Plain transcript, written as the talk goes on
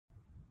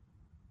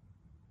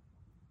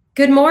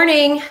Good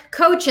morning,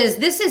 coaches.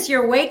 This is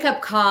your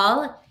wake-up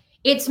call.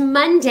 It's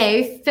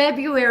Monday,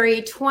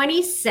 February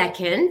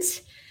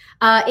 22nd.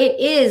 It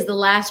is the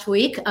last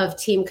week of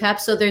Team Cup,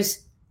 so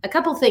there's a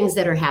couple things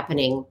that are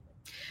happening,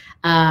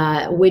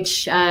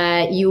 which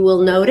you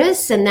will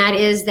notice, and that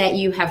is that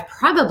you have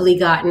probably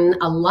gotten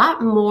a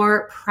lot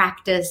more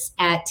practice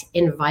at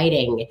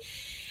inviting.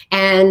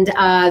 And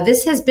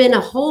this has been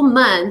a whole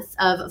month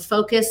of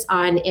focus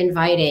on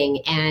inviting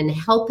and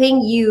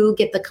helping you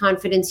get the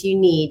confidence you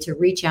need to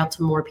reach out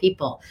to more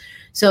people.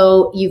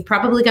 So you've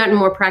probably gotten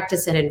more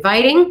practice at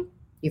inviting.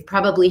 You've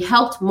probably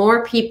helped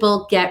more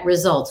people get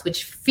results,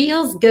 which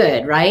feels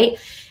good, right?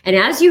 And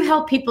as you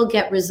help people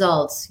get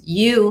results,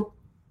 you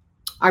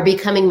are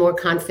becoming more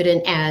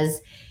confident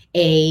as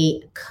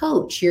a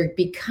coach. You're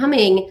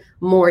becoming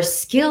more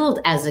skilled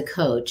as a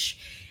coach.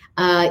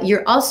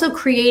 You're also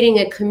creating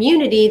a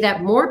community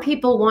that more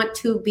people want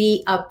to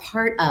be a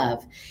part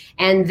of.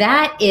 And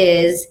that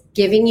is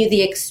giving you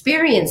the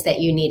experience that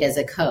you need as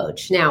a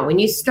coach. Now, when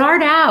you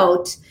start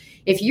out,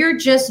 if you're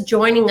just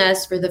joining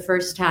us for the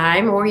first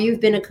time, or you've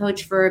been a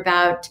coach for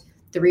about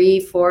 3,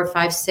 4,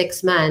 5,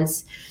 6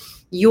 months,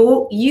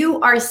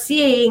 you are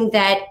seeing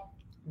that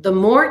the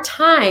more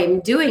time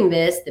doing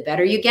this, the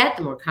better you get,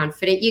 the more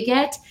confident you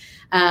get.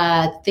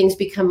 Things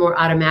become more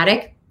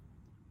automatic.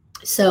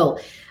 So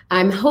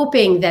I'm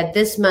hoping that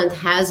this month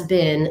has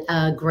been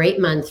a great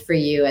month for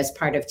you as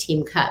part of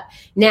Team Cup.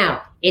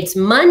 Now, it's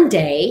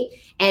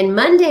Monday, and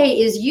Monday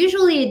is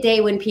usually a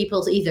day when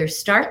people either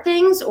start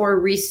things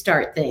or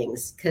restart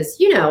things because,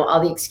 you know,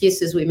 all the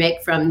excuses we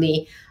make from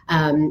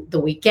the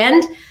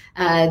weekend.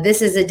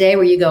 This is a day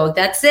where you go,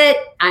 that's it.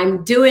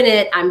 I'm doing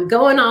it. I'm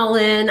going all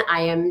in.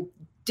 I am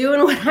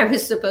doing what I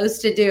was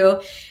supposed to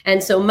do.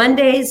 And so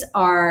Mondays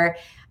are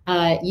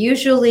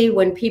usually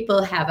when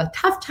people have a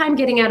tough time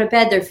getting out of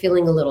bed, they're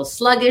feeling a little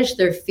sluggish,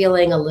 they're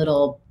feeling a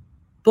little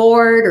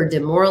bored or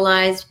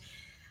demoralized.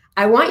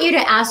 I want you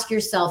to ask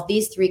yourself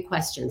these 3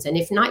 questions. And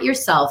if not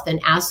yourself, then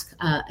ask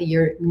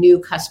your new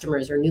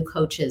customers or new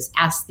coaches,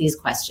 ask these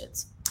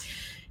questions.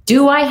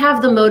 Do I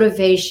have the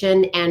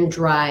motivation and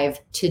drive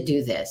to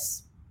do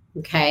this?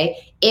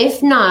 Okay.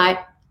 If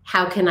not,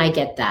 how can I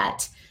get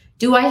that?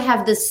 Do I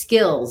have the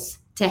skills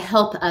to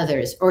help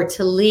others or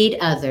to lead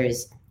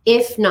others?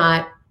 If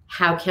not,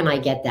 how can I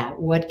get that?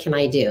 What can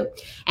I do?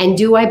 And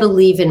do I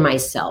believe in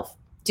myself?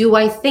 Do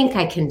I think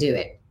I can do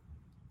it?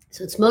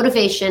 So it's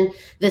motivation,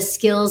 the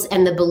skills,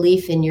 and the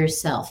belief in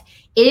yourself.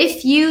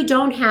 If you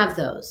don't have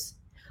those,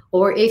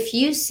 or if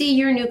you see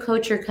your new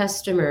coach or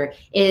customer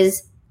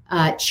is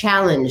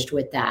challenged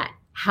with that,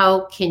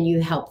 how can you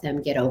help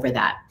them get over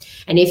that?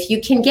 And if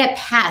you can get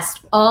past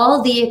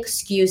all the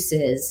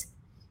excuses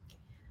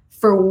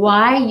for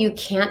why you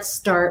can't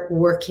start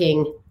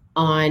working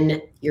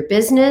on your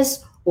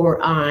business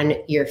or on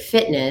your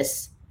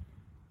fitness,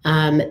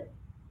 and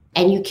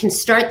you can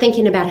start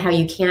thinking about how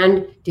you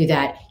can do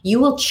that, you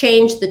will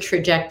change the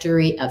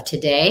trajectory of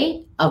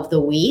today, of the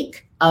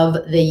week, of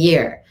the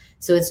year.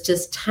 So it's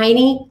just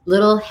tiny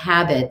little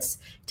habits,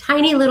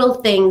 tiny little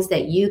things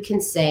that you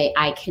can say,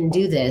 I can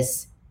do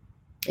this,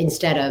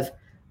 instead of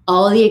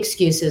all the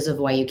excuses of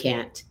why you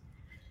can't.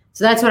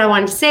 So that's what I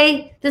wanted to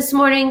say this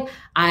morning.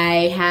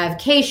 I have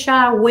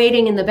Keisha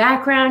waiting in the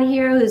background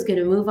here who's going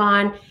to move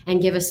on and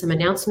give us some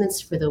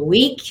announcements for the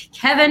week.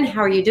 Kevin,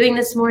 how are you doing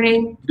this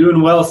morning?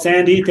 Doing well,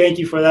 Sandy. Thank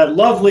you for that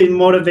lovely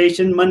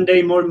motivation,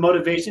 Monday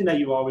motivation that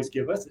you always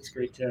give us. It's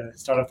great to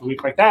start off the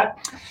week like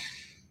that.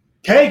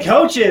 Okay,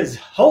 coaches,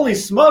 holy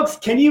smokes.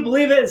 Can you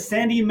believe it?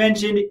 Sandy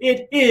mentioned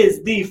it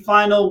is the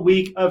final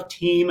week of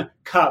Team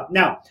Cup.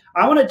 Now,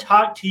 I want to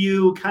talk to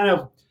you kind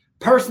of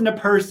person to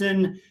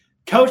person,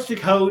 coach to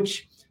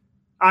coach,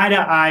 eye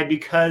to eye,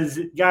 because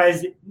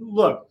guys,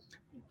 look,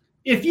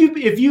 if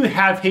you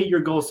have hit your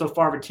goals so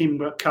far for Team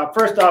Cup,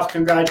 first off,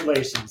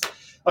 congratulations.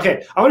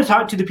 Okay, I want to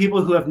talk to the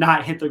people who have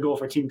not hit their goal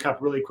for Team Cup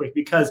really quick,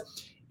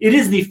 because it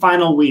is the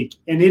final week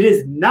and it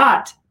is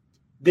not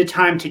the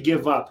time to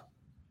give up.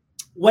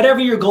 Whatever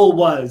your goal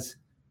was,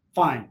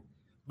 fine.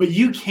 But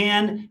you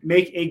can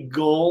make a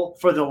goal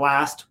for the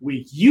last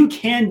week. You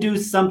can do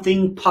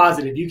something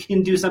positive. You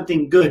can do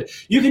something good.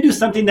 You can do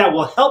something that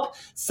will help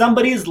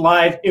somebody's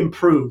life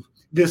improve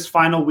this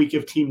final week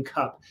of Team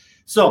Cup.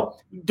 So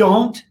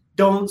don't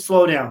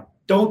slow down.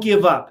 Don't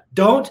give up.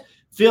 Don't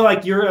feel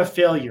like you're a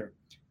failure.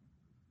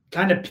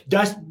 Kind of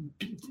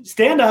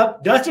stand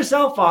up, dust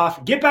yourself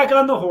off, get back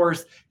on the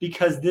horse,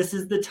 because this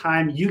is the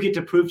time you get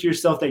to prove to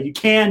yourself that you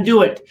can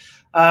do it.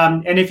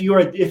 And if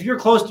you're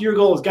close to your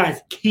goals,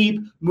 guys, keep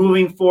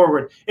moving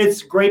forward.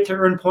 It's great to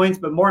earn points,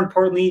 but more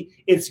importantly,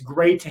 it's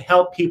great to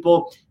help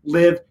people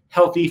live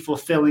healthy,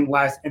 fulfilling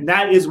lives. And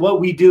that is what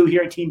we do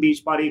here at Team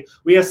Beachbody.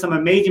 We have some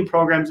amazing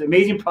programs,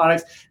 amazing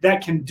products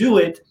that can do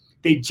it.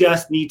 They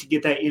just need to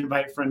get that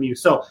invite from you.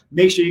 So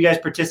make sure you guys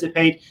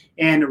participate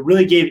and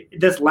really give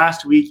this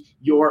last week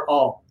your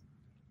all.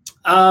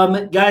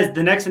 Guys,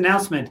 the next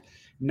announcement.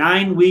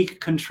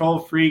 9-week Control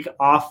Freak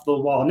Off the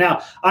Wall.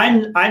 Now,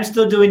 I'm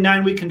still doing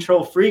 9-week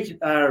Control Freak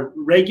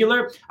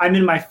regular. I'm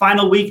in my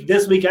final week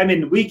this week. I'm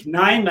in week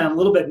 9. I'm a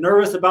little bit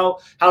nervous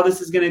about how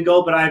this is going to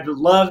go, but I've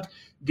loved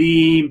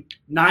the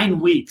 9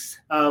 weeks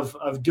of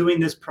doing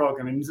this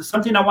program. And there's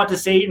something I want to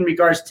say in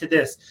regards to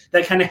this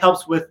that kind of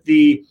helps with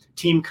the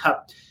Team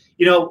Cup.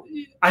 You know,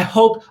 I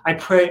hope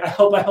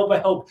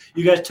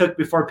you guys took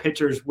before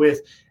pictures with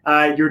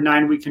your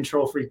 9-week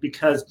Control Freak,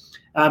 because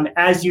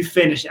as you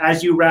finish,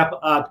 as you wrap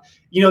up,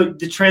 you know,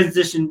 the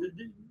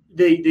transition,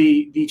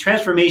 the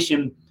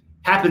transformation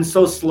happens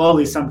so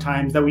slowly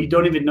sometimes that we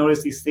don't even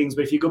notice these things.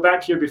 But if you go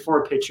back to your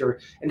before picture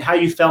and how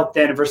you felt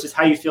then versus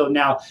how you feel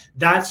now,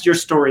 that's your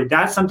story.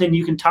 That's something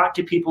you can talk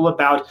to people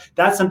about.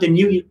 That's something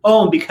you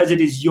own because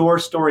it is your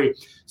story.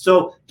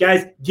 So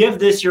guys, give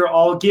this your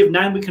all. Give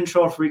 9-week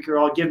Control Freak your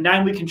all. Give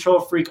 9-week Control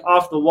Freak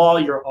Off the Wall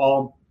your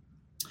all,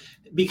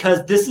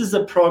 because this is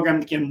a program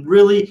that can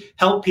really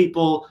help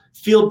people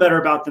feel better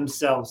about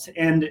themselves.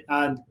 And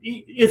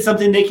it's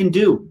something they can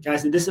do,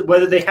 guys. And this is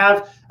whether they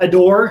have a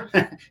door,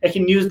 they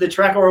can use the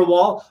track or a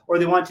wall, or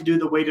they want to do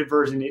the weighted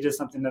version. It is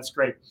something that's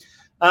great.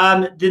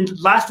 The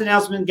last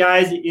announcement,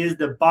 guys, is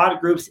the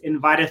BOD Groups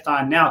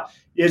Invite-a-thon. Now,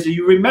 as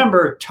you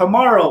remember,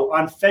 tomorrow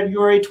on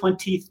February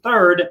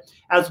 23rd,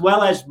 as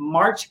well as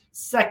March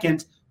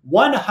 2nd,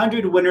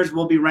 100 winners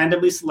will be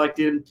randomly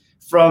selected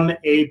from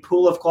a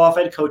pool of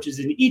qualified coaches,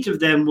 and each of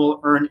them will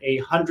earn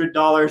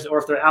 $100, or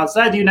if they're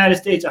outside the United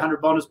States,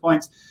 100 bonus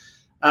points.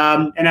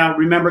 And now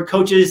remember,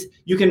 coaches,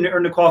 you can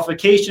earn a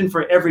qualification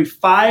for every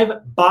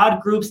 5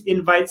 BOD Groups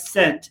invites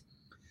sent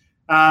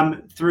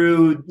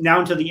through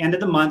now until the end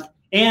of the month,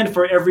 and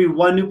for every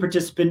 1 new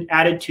participant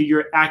added to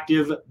your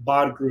active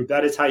BOD group.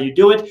 That is how you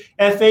do it.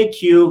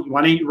 FAQ, you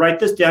want to write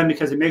this down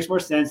because it makes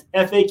more sense,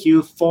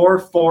 FAQ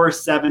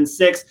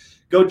 4476.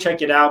 Go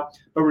check it out.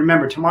 But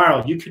remember,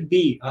 tomorrow you could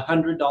be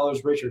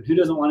 $100 richer. Who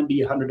doesn't want to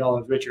be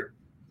 $100 richer?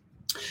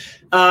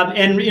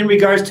 And in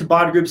regards to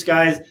BOD groups,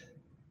 guys,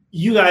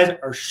 you guys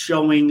are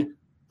showing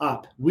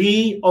up.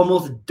 We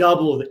almost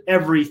doubled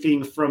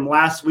everything from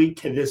last week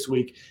to this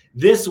week.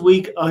 This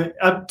week,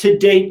 up to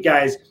date,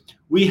 guys,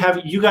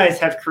 you guys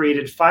have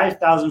created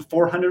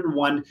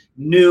 5,401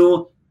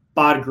 new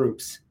BOD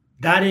groups.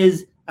 That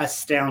is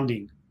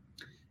astounding.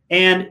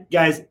 And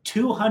guys,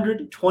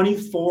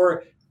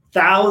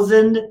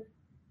 224,000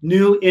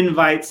 new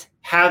invites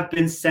have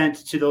been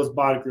sent to those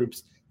BOD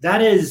groups.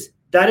 That is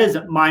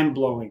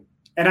mind-blowing.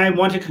 And I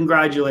want to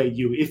congratulate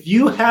you. If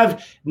you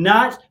have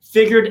not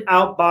figured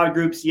out BOD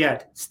groups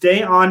yet,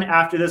 stay on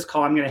after this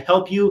call. I'm going to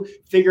help you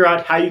figure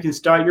out how you can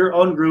start your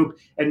own group.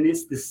 And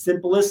it's the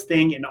simplest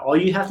thing. And all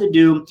you have to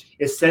do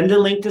is send a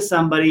link to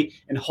somebody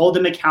and hold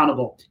them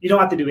accountable. You don't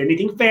have to do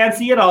anything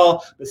fancy at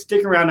all, but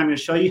stick around. I'm going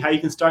to show you how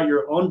you can start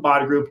your own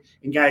BOD group.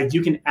 And guys,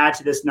 you can add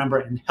to this number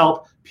and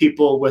help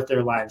people with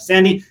their lives.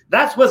 Sandy,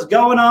 that's what's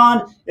going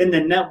on in the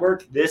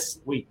network this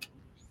week.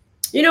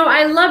 You know,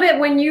 I love it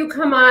when you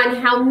come on,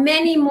 how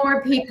many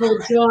more people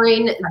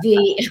join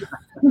the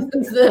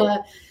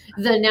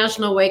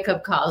National Wake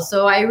Up Call.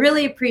 So I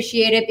really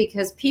appreciate it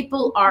because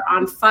people are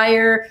on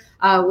fire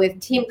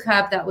with Team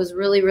Cup. That was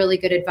really, really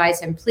good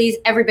advice. And please,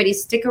 everybody,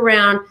 stick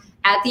around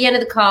at the end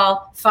of the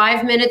call.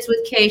 5 minutes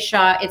with Kay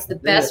Shaw. It's the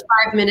best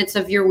 5 minutes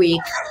of your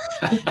week.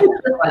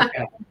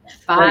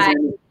 5.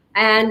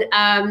 And,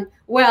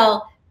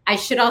 well, I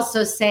should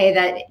also say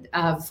that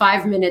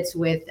 5 minutes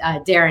with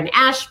Darren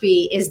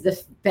Ashby is the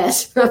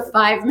best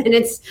 5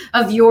 minutes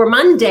of your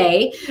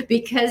Monday,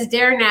 because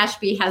Darren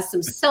Ashby has some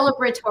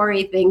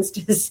celebratory things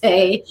to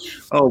say.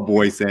 Oh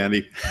boy,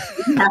 Sandy.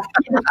 Yeah.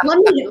 Let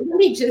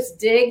me just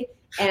dig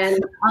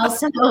and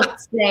also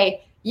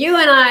say, you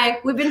and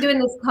we've been doing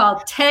this call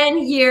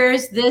 10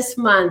 years this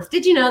month.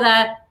 Did you know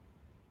that?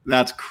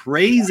 That's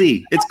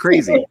crazy. It's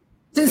crazy.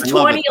 Since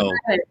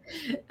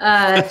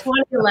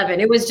 2011.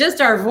 It was just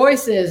our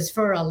voices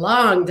for a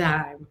long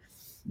time.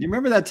 You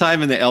remember that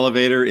time in the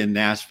elevator in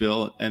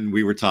Nashville and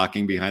we were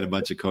talking behind a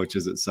bunch of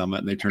coaches at Summit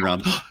and they turned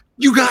around, oh,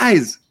 you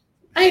guys.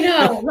 I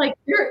know, like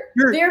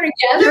they're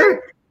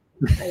together.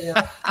 I know.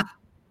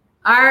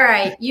 All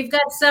right, you've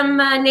got some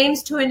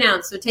names to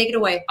announce, so take it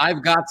away.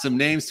 I've got some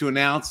names to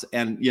announce,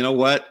 and you know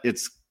what?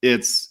 It's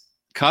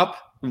Cup.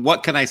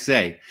 What can I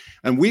say?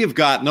 And we have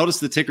got, notice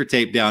the ticker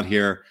tape down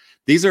here.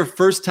 These are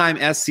first-time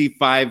SC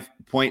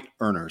 5-point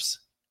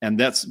earners, and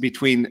that's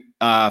between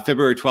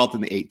February 12th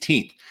and the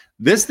 18th.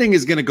 This thing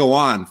is going to go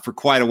on for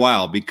quite a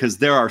while because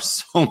there are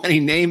so many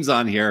names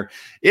on here.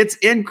 It's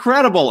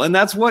incredible, and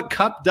that's what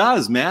Cup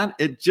does, man.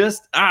 It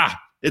just,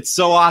 it's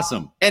so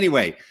awesome.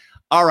 Anyway,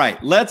 all right,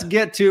 let's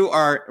get to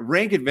our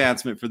rank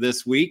advancement for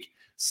this week,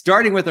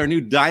 starting with our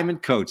new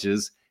Diamond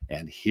coaches,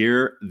 and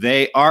here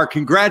they are.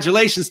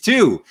 Congratulations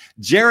to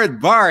Jared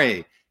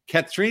Barre,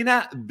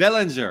 Katrina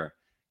Bellinger,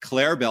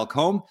 Claire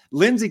Belcombe,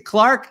 Lindsay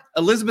Clark,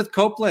 Elizabeth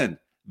Copeland,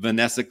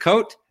 Vanessa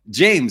Coate,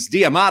 James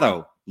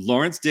D'Amato,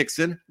 Lawrence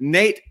Dixon,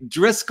 Nate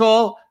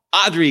Driscoll,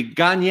 Audrey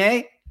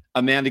Gagne,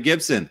 Amanda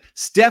Gibson,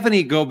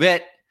 Stephanie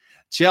Gobet,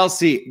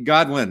 Chelsea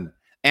Godwin,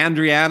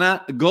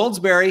 Andriana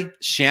Goldsberry,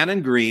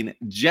 Shannon Green,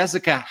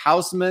 Jessica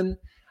Hausman,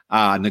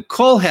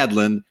 Nicole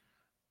Hedlund,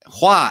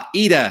 Hua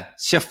Ida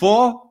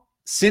Chefo,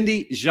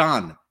 Cindy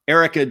Jean,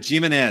 Erica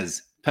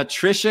Jimenez,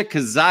 Patricia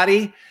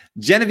Kazadi,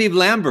 Genevieve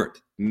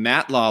Lambert,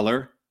 Matt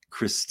Lawler,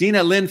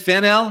 Christina Lynn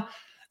Fennell,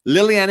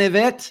 Lilian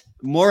Yvette,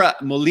 Mora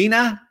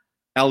Molina,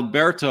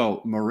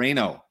 Alberto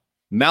Moreno,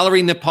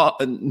 Mallory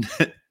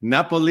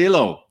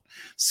Napolillo,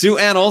 Sue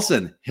Ann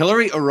Olson,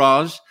 Hillary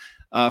Orange,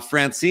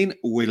 Francine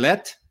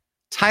Willette,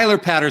 Tyler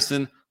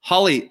Patterson,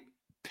 Holly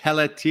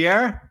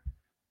Pelletier,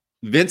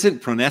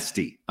 Vincent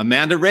Pronesti,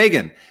 Amanda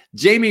Reagan,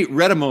 Jamie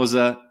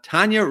Redamosa,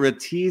 Tanya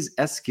Ratiz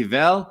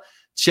Esquivel,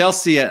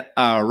 Chelsea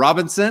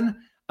Robinson,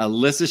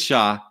 Alyssa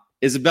Shaw,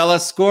 Isabella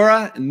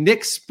Scora,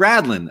 Nick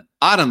Spradlin,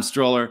 Autumn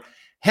Stroller,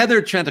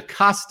 Heather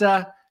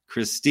Trentacosta,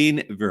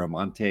 Christine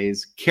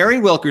Viramontes, Carrie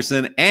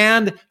Wilkerson,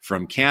 and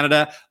from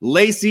Canada,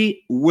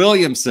 Lacey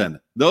Williamson.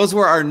 Those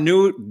were our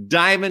new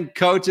Diamond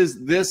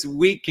coaches this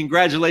week.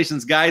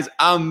 Congratulations, guys.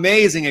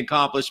 Amazing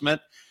accomplishment.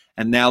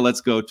 And now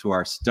let's go to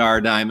our Star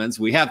Diamonds.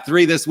 We have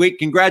 3 this week.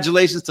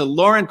 Congratulations to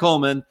Lauren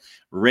Coleman,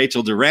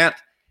 Rachel Durant,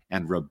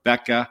 and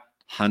Rebecca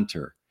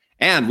Hunter.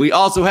 And we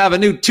also have a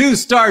new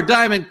 2-star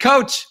Diamond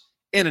coach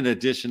in an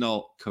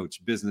additional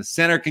Coach Business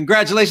Center.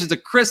 Congratulations to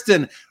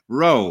Kristen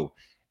Rowe.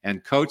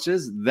 And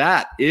coaches,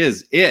 that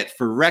is it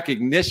for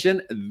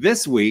recognition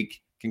this week.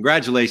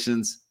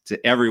 Congratulations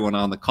to everyone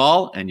on the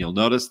call. And you'll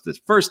notice the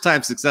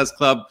First-Time Success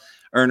Club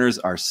earners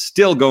are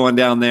still going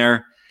down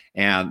there.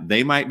 And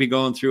they might be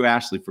going through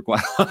Ashley for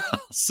quite a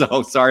while.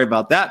 So sorry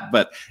about that,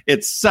 but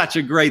it's such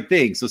a great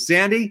thing. So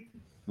Sandy,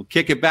 we'll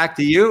kick it back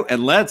to you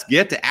and let's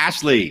get to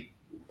Ashley.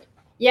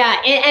 Yeah,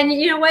 and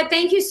you know what?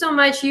 Thank you so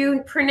much.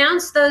 You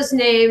pronounce those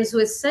names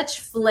with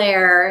such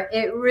flair.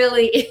 It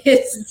really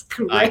is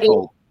great. I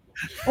hope.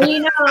 And you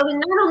know,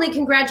 not only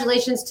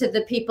congratulations to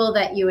the people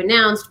that you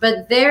announced,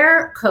 but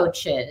their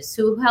coaches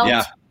who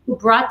helped, who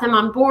brought them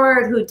on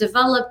board, who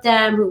developed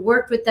them, who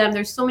worked with them.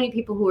 There's so many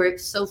people who are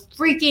so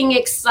freaking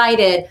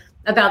excited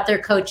about their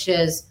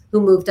coaches who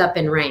moved up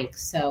in rank.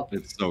 So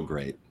it's so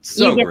great.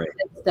 So great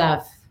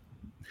stuff.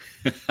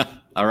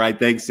 All right.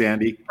 Thanks,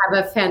 Sandy.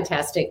 Have a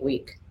fantastic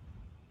week.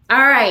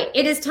 All right.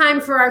 It is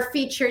time for our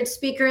featured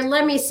speaker.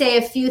 Let me say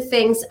a few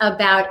things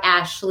about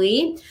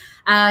Ashley.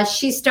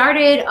 She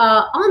started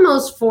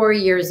almost 4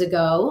 years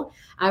ago.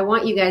 I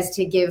want you guys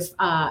to give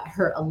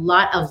her a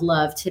lot of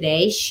love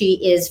today. She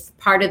is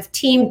part of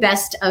Team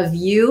Best of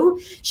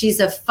You. She's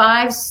a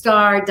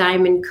 5-star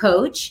Diamond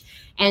coach,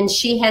 and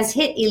she has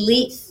hit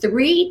elite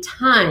 3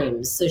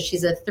 times. So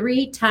she's a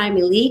 3-time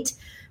elite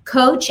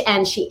coach,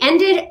 and she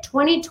ended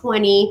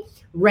 2020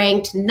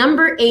 ranked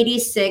number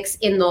 86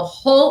 in the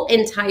whole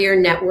entire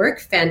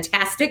network.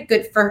 Fantastic.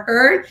 Good for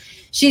her.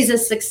 She's a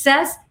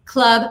Success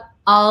Club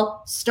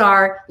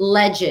All-Star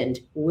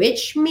legend,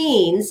 which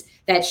means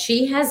that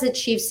she has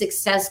achieved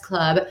Success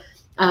Club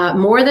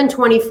more than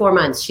 24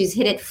 months. She's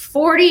hit it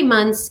 40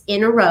 months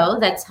in a row.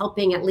 That's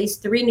helping at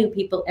least 3 new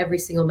people every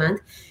single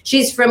month.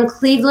 She's from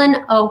Cleveland,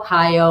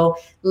 Ohio.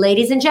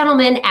 Ladies and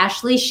gentlemen,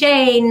 Ashley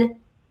Schoen.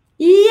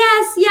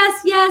 Yes,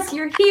 yes, yes.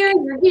 You're here.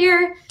 You're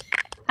here.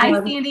 Hi,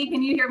 Sandy.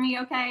 Can you hear me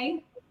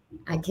okay?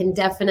 I can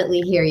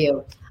definitely hear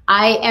you.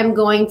 I am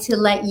going to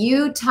let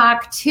you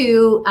talk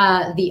to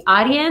the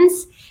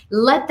audience.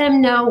 Let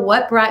them know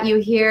what brought you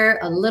here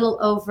a little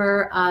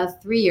over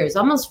 3 years,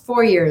 almost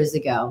 4 years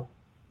ago.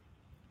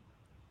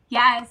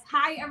 Yes.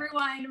 Hi,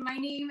 everyone. My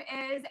name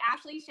is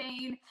Ashley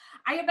Schoen.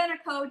 I have been a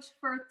coach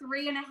for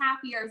 3.5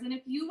 years. And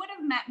if you would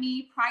have met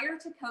me prior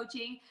to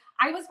coaching,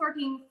 I was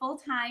working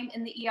full-time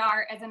in the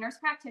ER as a nurse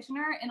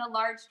practitioner in a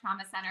large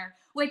trauma center,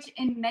 which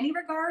in many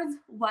regards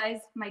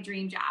was my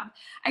dream job.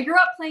 I grew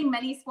up playing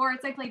many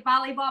sports. I played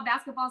volleyball,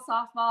 basketball,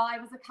 softball. I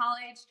was a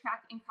college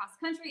track and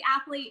cross-country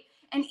athlete,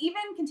 and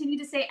even continued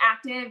to stay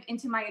active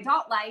into my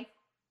adult life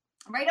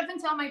right up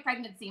until my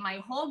pregnancy. My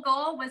whole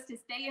goal was to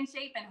stay in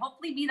shape and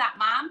hopefully be that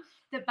mom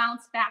that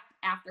bounced back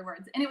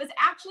afterwards. And it was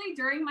actually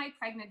during my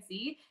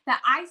pregnancy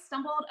that I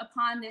stumbled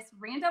upon this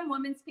random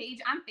woman's page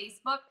on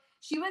Facebook.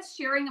 She was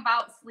sharing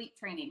about sleep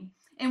training.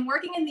 And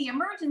working in the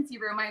emergency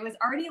room, I was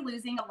already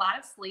losing a lot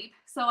of sleep.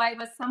 So I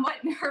was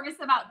somewhat nervous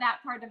about that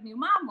part of new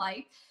mom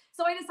life.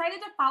 So I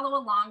decided to follow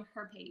along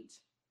her page.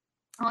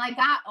 Well, I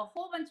got a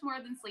whole bunch more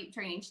than sleep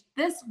training.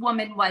 This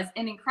woman was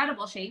in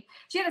incredible shape.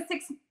 She had a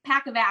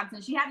 6-pack of abs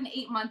and she had an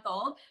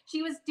 8-month-old.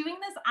 She was doing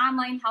this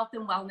online health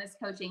and wellness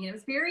coaching. And it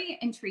was very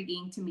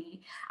intriguing to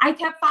me. I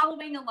kept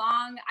following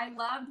along. I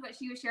loved what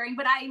she was sharing,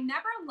 but I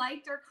never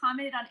liked or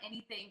commented on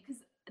anything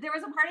because there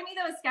was a part of me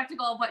that was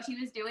skeptical of what she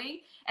was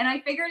doing. And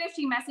I figured if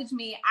she messaged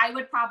me, I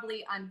would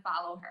probably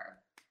unfollow her.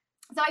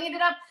 So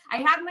I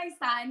had my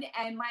son,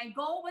 and my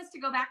goal was to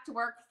go back to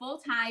work full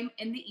time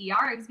in the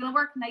ER. I was going to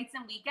work nights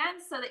and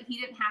weekends so that he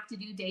didn't have to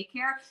do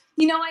daycare.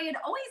 You know, I had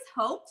always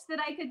hoped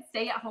that I could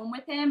stay at home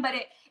with him, but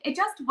it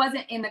just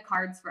wasn't in the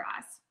cards for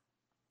us.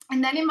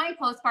 And then in my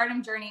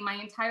postpartum journey, my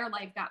entire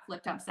life got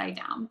flipped upside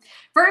down.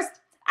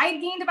 First, I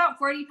had gained about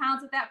 40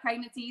 pounds with that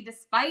pregnancy,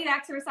 despite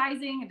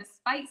exercising and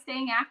despite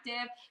staying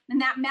active. And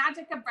that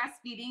magic of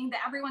breastfeeding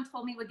that everyone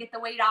told me would get the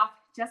weight off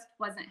just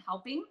wasn't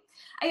helping.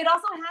 I had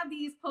also had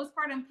these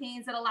postpartum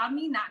pains that allowed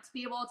me not to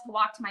be able to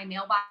walk to my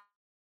mailbox.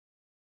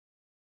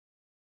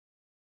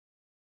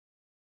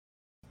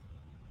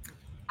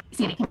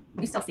 Can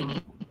you still see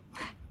me?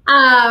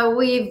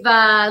 We've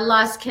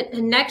lost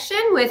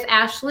connection with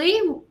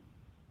Ashley.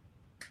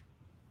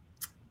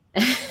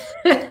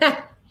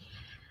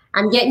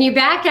 I'm getting you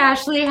back,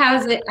 Ashley.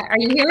 How's it? Are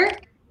you here?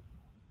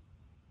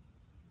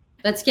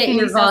 Let's get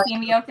your volume.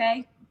 Can you still see me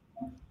okay?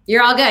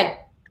 You're all good.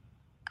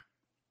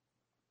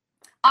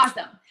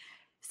 Awesome.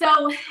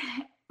 So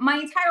my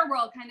entire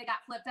world kind of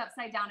got flipped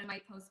upside down in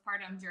my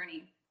postpartum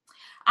journey.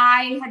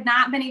 I had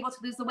not been able to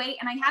lose the weight,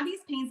 and I had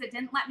these pains that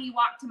didn't let me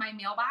walk to my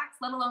mailbox,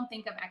 let alone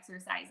think of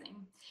exercising.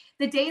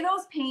 The day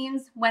those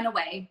pains went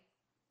away,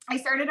 I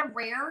started a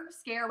rare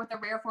scare with a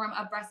rare form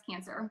of breast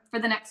cancer for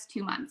the next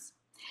 2 months.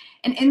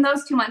 And in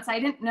those 2 months, I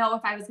didn't know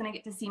if I was going to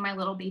get to see my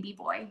little baby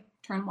boy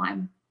turn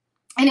 1.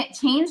 And it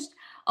changed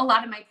a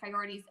lot of my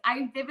priorities.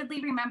 I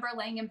vividly remember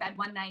laying in bed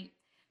one night,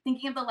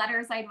 thinking of the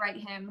letters I'd write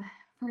him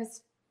for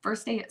his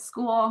first day at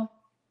school,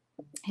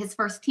 his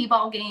first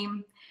t-ball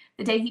game,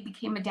 the day he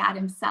became a dad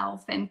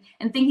himself, and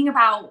thinking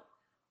about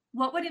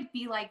what would it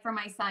be like for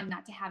my son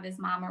not to have his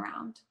mom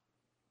around.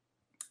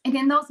 And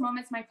in those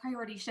moments, my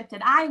priorities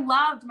shifted. I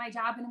loved my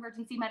job in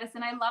emergency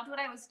medicine. I loved what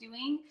I was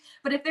doing.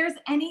 But if there's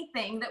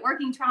anything that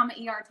working trauma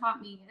ER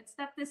taught me, it's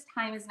that this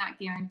time is not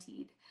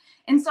guaranteed.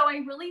 And so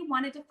I really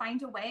wanted to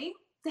find a way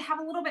to have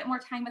a little bit more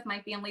time with my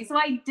family, so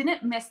I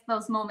didn't miss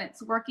those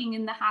moments working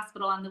in the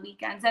hospital on the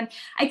weekends. And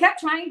I kept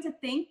trying to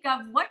think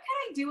of what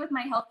could I do with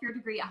my healthcare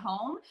degree at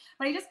home,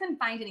 but I just couldn't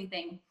find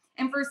anything.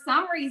 And for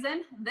some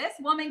reason, this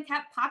woman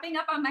kept popping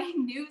up on my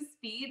news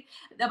feed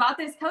about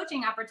this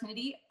coaching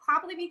opportunity,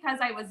 probably because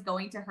I was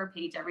going to her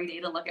page every day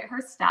to look at her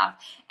stuff.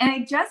 And I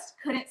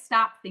just couldn't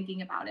stop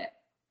thinking about it.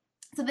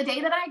 So the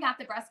day that I got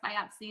the breast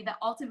biopsy that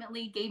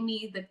ultimately gave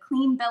me the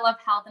clean bill of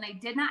health, and I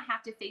did not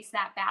have to face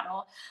that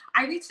battle,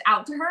 I reached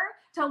out to her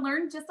to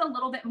learn just a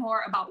little bit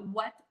more about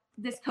what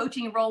this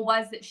coaching role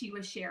was that she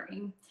was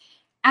sharing.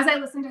 As I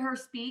listened to her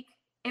speak,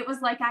 it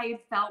was like I had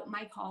felt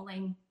my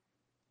calling.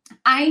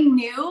 I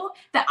knew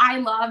that I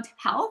loved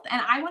health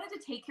and I wanted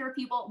to take care of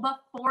people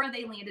before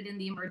they landed in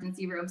the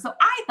emergency room. So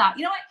I thought,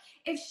 you know what,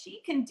 if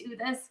she can do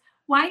this,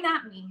 why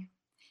not me?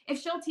 If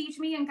she'll teach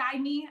me and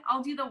guide me,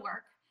 I'll do the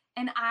work.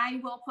 And I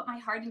will put my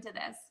heart into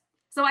this.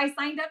 So I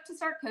signed up to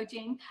start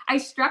coaching. I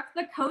struck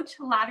the coach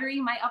lottery.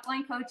 My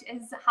upline coach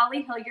is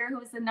Holly Hillier,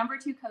 who is the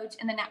 #2 coach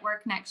in the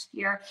network next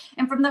year.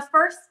 And from the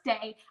first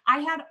day, I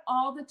had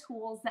all the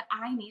tools that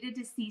I needed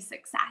to see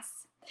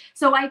success.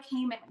 So I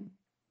came in.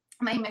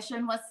 My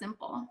mission was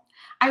simple.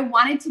 I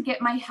wanted to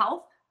get my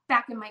health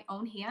back in my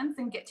own hands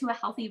and get to a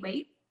healthy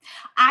weight.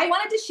 I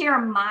wanted to share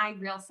my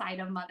real side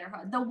of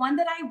motherhood, the one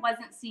that I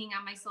wasn't seeing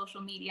on my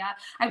social media.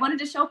 I wanted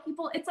to show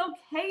people it's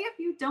okay if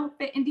you don't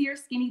fit into your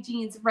skinny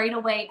jeans right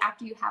away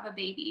after you have a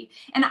baby.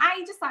 And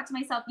I just thought to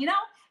myself, you know,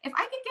 if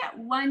I could get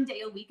 1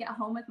 day a week at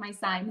home with my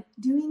son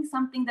doing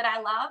something that I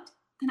loved,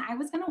 then I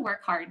was going to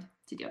work hard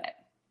to do it.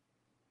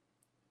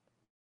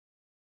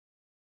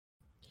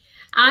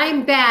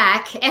 I'm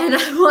back, and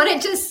I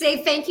wanted to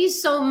say thank you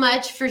so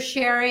much for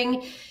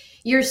sharing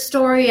your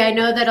story. I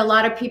know that a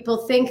lot of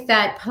people think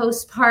that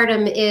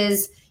postpartum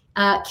is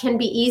can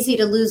be easy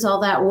to lose all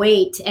that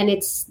weight, and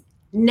it's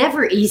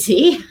never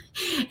easy.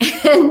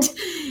 and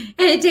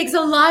it takes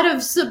a lot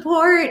of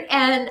support,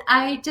 and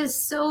I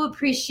just so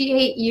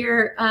appreciate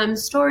your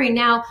story.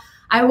 Now,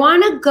 I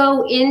want to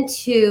go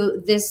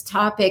into this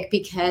topic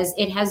because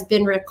it has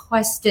been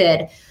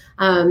requested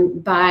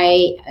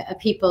by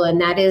people,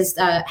 and that is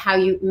how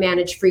you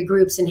manage free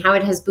groups and how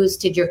it has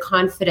boosted your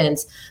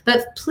confidence.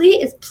 But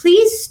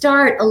please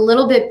start a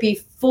little bit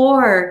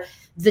before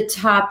the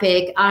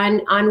topic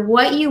on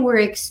what you were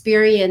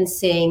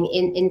experiencing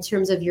in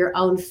terms of your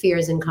own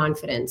fears and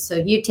confidence. So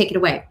you take it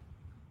away.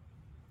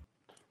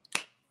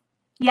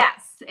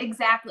 Yes,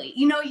 exactly.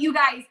 You know, you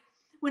guys,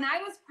 when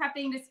I was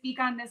prepping to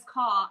speak on this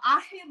call,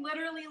 I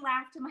literally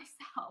laughed to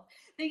myself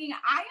thinking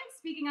I am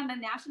speaking on the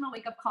National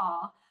Wake Up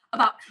Call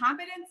about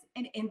confidence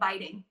and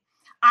inviting.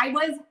 I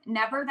was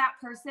never that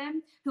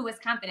person who was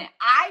confident.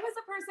 I was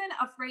a person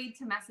afraid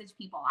to message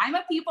people. I'm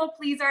a people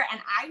pleaser, and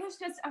I was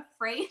just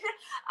afraid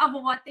of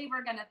what they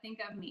were going to think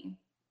of me.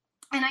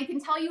 And I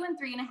can tell you in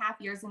 3.5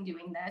 years in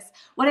doing this,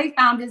 what I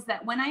found is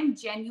that when I'm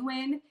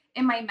genuine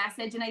in my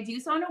message and I do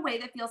so in a way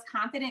that feels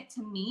confident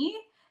to me,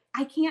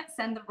 I can't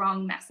send the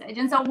wrong message.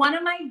 And so one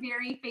of my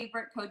very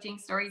favorite coaching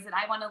stories that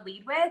I want to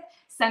lead with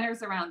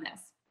centers around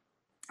this.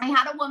 I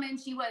had a woman,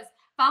 she was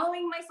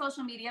following my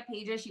social media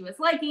pages. She was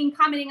liking,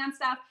 commenting on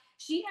stuff.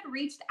 She had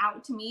reached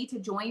out to me to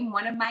join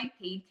one of my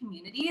paid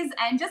communities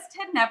and just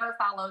had never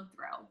followed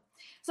through.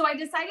 So I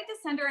decided to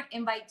send her an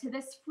invite to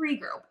this free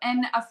group.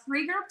 And a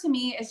free group to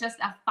me is just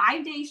a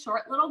 5-day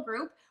short little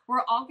group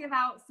where I'll give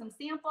out some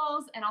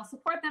samples and I'll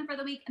support them for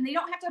the week, and they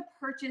don't have to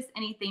purchase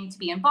anything to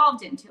be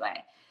involved into it.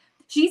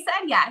 She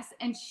said yes,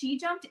 and she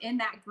jumped in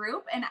that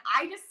group, and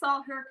I just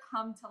saw her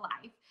come to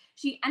life.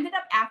 She ended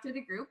up after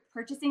the group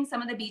purchasing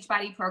some of the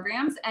Beachbody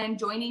programs and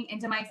joining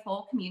into my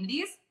full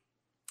communities.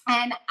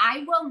 And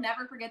I will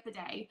never forget the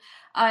day.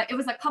 It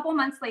was a couple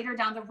months later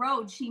down the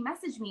road, she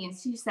messaged me and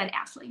she said,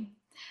 Ashley,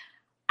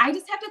 I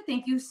just have to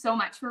thank you so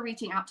much for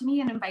reaching out to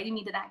me and inviting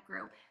me to that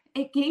group.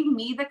 It gave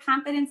me the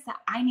confidence that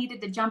I needed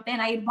to jump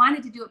in. I had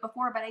wanted to do it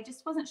before, but I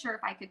just wasn't sure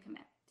if I could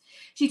commit.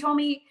 She told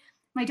me,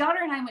 my daughter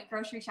and I went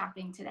grocery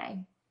shopping today.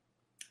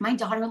 My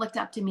daughter looked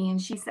up to me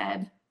and she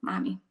said,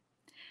 Mommy,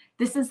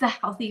 this is the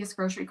healthiest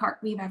grocery cart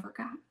we've ever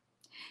got.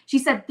 She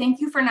said, thank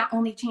you for not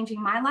only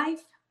changing my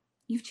life,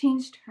 you've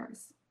changed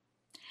hers.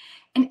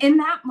 And in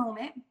that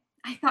moment,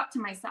 I thought to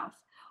myself,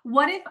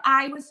 what if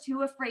I was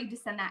too afraid to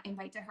send that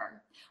invite to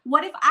her?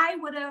 What if I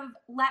would have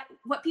let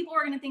what people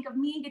were going to think of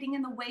me getting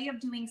in the way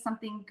of doing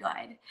something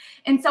good?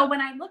 And so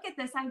when I look at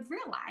this, I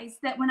realize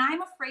that when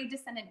I'm afraid to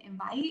send an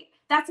invite,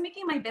 that's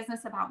making my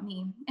business about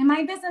me. And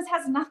my business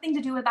has nothing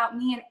to do about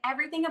me and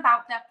everything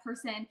about that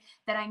person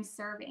that I'm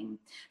serving.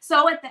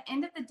 So at the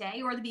end of the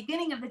day, or the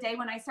beginning of the day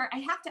when I start, I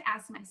have to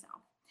ask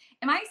myself,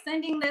 am I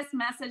sending this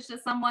message to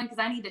someone because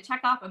I need to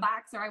check off a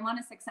box or I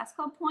want a success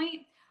club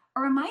point?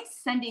 Or am I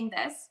sending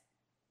this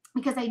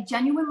because I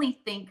genuinely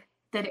think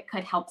that it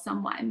could help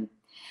someone?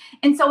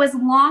 And so as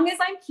long as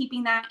I'm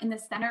keeping that in the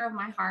center of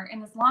my heart,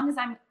 and as long as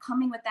I'm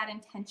coming with that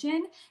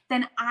intention,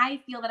 then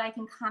I feel that I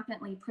can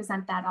confidently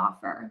present that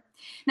offer.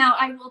 Now,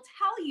 I will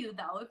tell you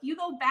though, if you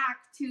go back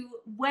to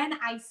when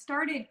I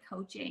started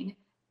coaching,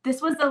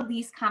 this was the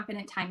least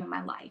confident time in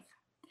my life.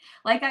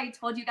 Like I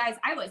told you guys,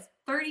 I was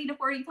 30 to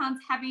 40 pounds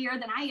heavier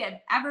than I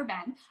had ever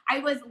been. I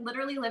was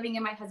literally living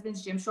in my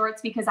husband's gym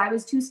shorts because I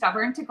was too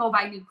stubborn to go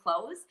buy new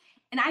clothes.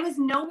 And I was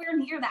nowhere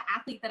near the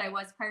athlete that I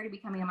was prior to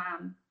becoming a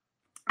mom.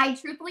 I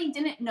truthfully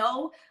didn't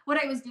know what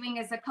I was doing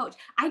as a coach.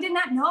 I did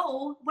not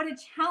know what a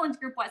challenge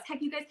group was.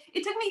 Heck, you guys,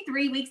 it took me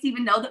 3 weeks to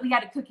even know that we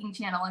had a cooking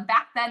channel. And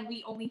back then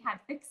we only had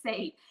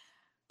Fixate.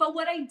 But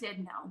what I did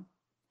know,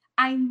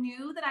 I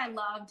knew that I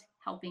loved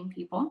helping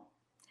people.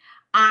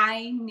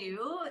 I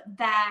knew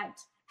that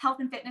health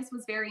and fitness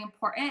was very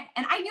important.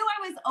 And I knew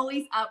I was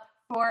always up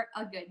for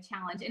a good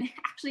challenge. And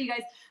actually, you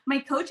guys, my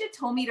coach had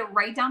told me to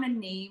write down the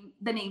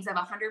names of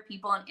 100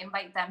 people and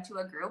invite them to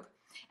a group.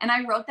 And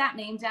I wrote that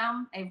name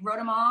down. I wrote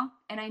them all,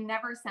 and I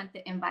never sent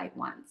the invite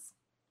once.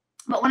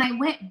 But when I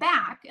went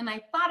back and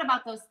I thought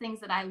about those things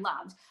that I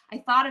loved, I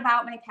thought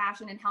about my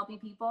passion in helping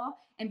people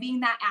and being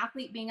that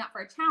athlete, being up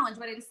for a challenge.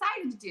 What I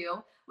decided to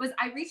do was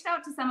I reached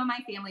out to some of my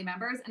family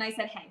members and I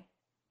said, hey,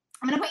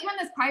 I'm going to put you in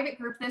this private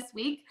group this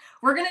week.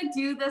 We're going to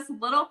do this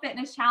little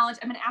fitness challenge.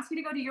 I'm going to ask you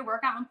to go do your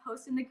workout and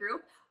post in the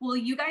group. Will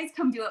you guys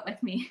come do it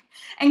with me?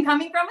 And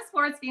coming from a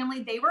sports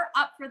family, they were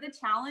up for the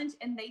challenge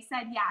and they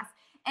said yes.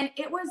 And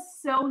it was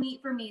so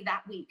neat for me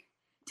that week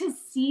to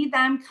see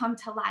them come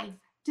to life,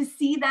 to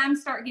see them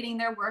start getting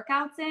their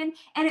workouts in.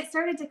 And it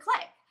started to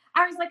click.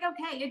 I was like,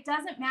 okay, it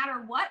doesn't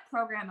matter what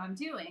program I'm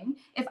doing.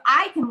 If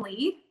I can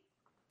lead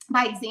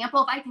by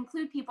example, if I can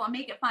include people and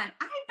make it fun,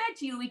 I bet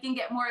you we can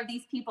get more of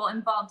these people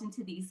involved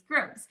into these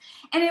groups.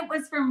 And it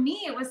was, for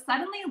me, it was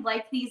suddenly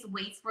like these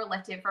weights were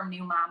lifted from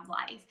new mom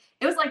life.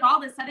 It was like all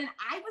of a sudden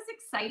I was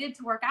excited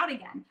to work out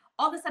again.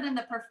 All of a sudden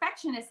the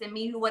perfectionist in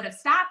me who would have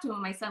stopped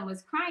when my son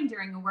was crying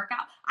during a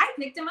workout, I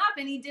picked him up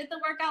and he did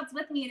the workouts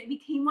with me, and it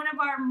became one of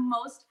our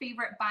most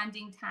favorite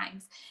bonding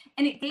times.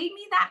 And it gave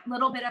me that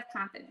little bit of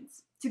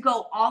confidence to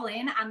go all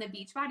in on the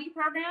Beachbody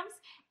programs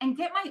and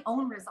get my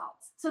own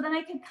results so that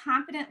I could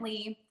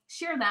confidently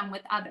share them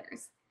with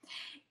others.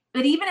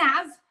 But even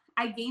as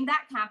I gained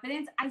that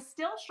confidence, I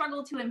still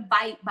struggle to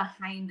invite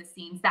behind the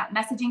scenes, that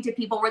messaging to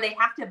people where they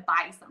have to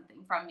buy something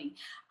from me.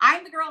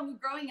 I'm the girl who,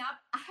 growing up,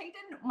 I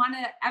didn't want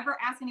to ever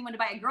ask anyone to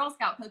buy a Girl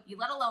Scout cookie,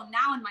 let alone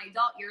now in my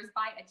adult years,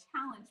 buy a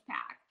challenge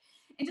pack.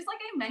 And just like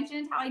I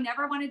mentioned, how I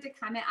never wanted to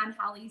comment on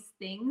Holly's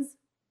things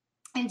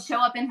and show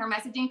up in her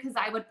messaging because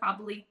I would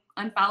probably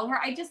unfollow her.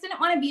 I just didn't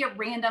want to be a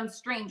random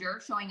stranger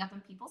showing up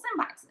in people's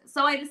inboxes.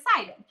 So I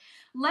decided,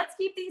 let's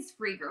keep these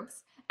free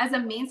groups as a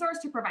main source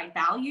to provide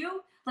value.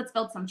 Let's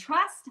build some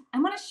trust. I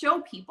want to show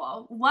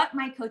people what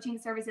my coaching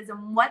service is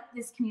and what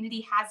this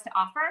community has to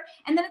offer.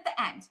 And then at the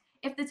end,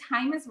 if the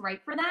time is right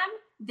for them,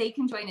 they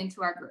can join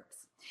into our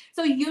groups.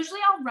 So usually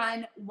I'll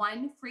run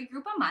one free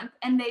group a month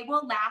and they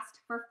will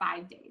last for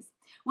 5 days.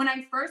 When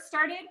I first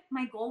started,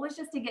 my goal was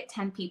just to get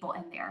 10 people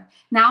in there.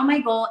 Now my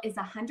goal is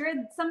 100,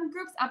 some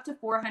groups up to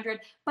 400,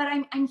 but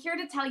I'm here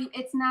to tell you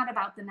it's not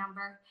about the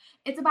number.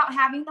 It's about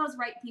having those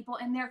right people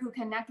in there who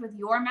connect with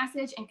your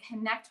message and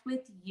connect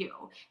with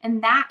you.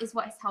 And that is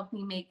what has helped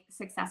me make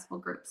successful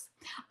groups.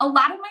 A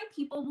lot of my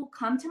people will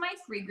come to my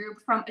free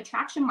group from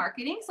attraction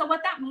marketing. So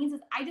what that means is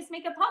I just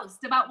make a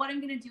post about what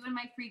I'm going to do in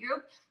my free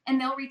group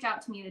and they'll reach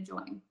out to me to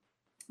join.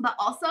 But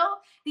also,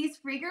 these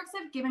free groups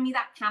have given me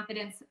that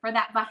confidence for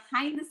that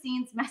behind the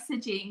scenes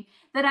messaging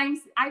that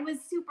I was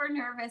super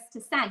nervous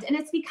to send. And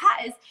it's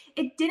because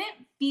it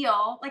didn't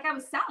feel like I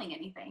was selling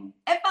anything.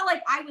 It felt felt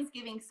like I was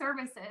giving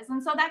services.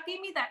 And so that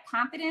gave me that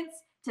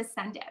confidence to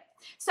send it.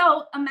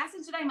 So a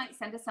message that I might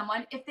send to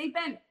someone, if they've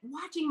been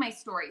watching my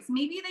stories,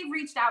 maybe they've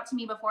reached out to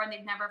me before and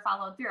they've never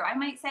followed through. I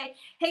might say,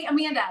 hey,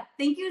 Amanda,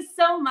 thank you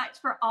so much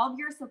for all of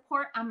your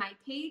support on my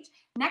page.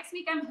 Next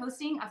week, I'm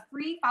hosting a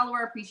free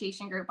follower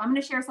appreciation group. I'm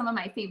going to share some of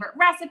my favorite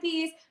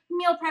recipes,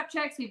 meal prep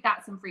checks. We've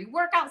got some free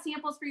workout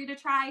samples for you to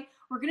try.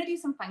 We're going to do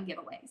some fun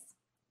giveaways.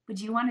 Would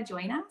you want to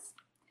join us?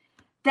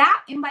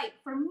 That invite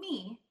for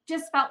me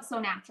just felt so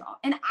natural,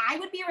 and I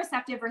would be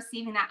receptive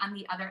receiving that on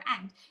the other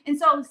end. And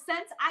so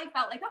since I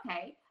felt like,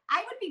 okay,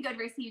 I would be good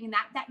receiving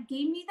that, that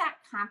gave me that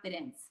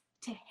confidence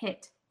to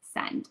hit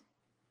send.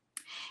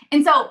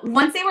 And so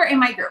once they were in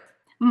my group,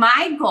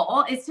 my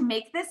goal is to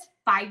make this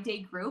 5-day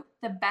group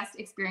the best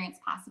experience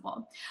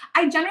possible.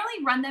 I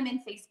generally run them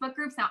in Facebook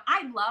groups. Now,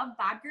 I love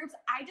bod groups.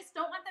 I just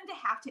don't want them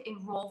to have to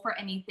enroll for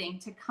anything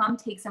to come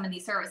take some of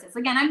these services.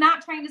 Again, I'm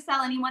not trying to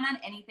sell anyone on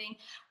anything.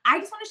 I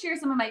just want to share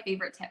some of my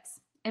favorite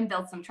tips and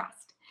build some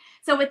trust.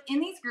 So within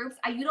these groups,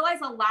 I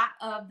utilize a lot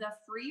of the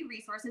free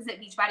resources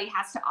that Beachbody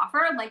has to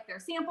offer, like their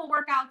sample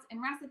workouts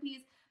and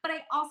recipes. But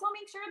I also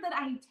make sure that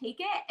I take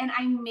it and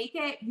I make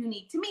it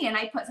unique to me, and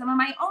I put some of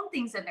my own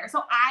things in there.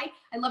 So I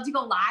love to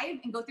go live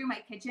and go through my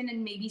kitchen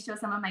and maybe show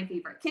some of my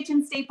favorite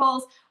kitchen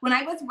staples. When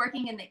I was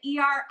working in the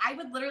ER, I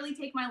would literally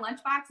take my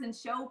lunchbox and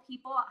show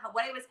people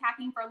what I was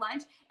packing for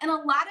lunch. And a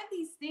lot of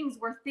these things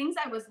were things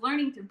I was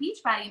learning through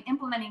Beachbody and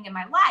implementing in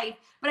my life,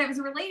 but I was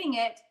relating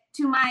it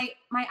to my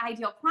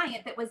ideal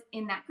client that was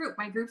in that group.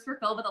 My groups were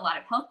filled with a lot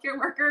of healthcare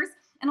workers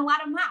and a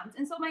lot of moms.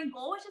 And so my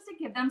goal was just to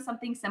give them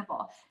something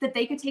simple that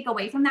they could take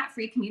away from that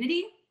free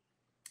community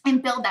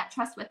and build that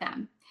trust with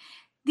them.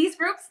 These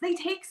groups, they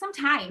take some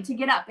time to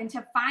get up and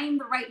to find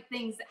the right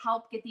things that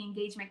help get the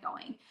engagement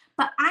going.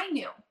 But I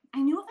knew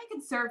if I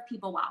could serve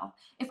people well,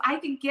 if I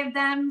could give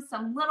them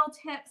some little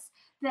tips,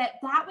 that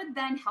would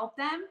then help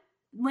them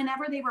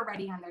whenever they were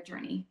ready on their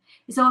journey.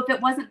 So if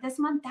it wasn't this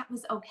month, that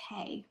was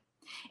okay.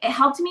 It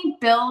helped me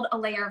build a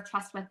layer of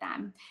trust with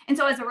them. And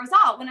so as a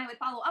result, when I would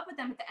follow up with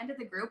them at the end of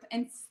the group,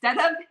 instead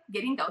of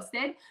getting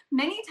ghosted,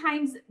 many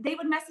times they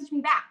would message me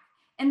back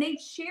and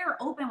they'd share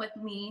open with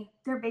me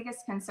their biggest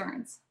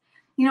concerns.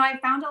 You know, I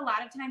found a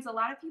lot of times, a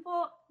lot of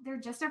people, they're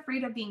just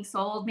afraid of being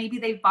sold. Maybe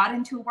they've bought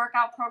into a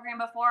workout program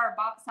before or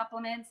bought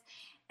supplements,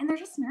 and they're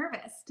just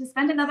nervous to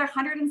spend another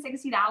 $160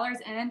 and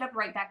end up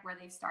right back where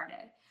they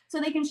started. So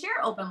they can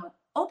share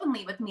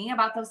openly with me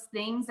about those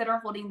things that are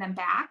holding them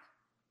back.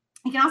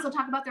 You can also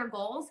talk about their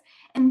goals,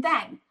 and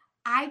then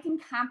I can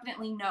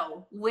confidently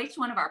know which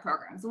one of our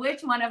programs,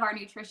 which one of our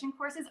nutrition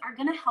courses are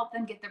going to help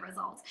them get the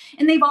results.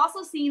 And they've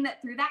also seen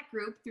that through that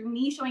group, through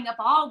me showing up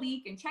all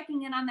week and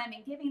checking in on them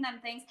and giving them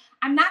things,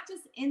 I'm not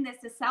just in this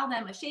to sell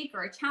them a shake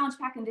or a challenge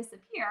pack and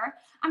disappear.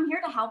 I'm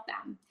here to help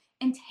them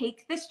and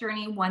take this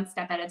journey one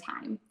step at a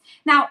time.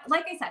 Now,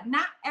 like I said,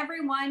 not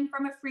everyone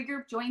from a free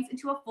group joins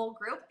into a full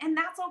group, and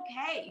that's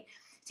okay.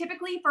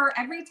 Typically, for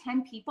every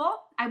 10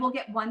 people, I will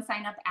get one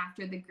sign up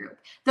after the group.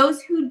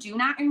 Those who do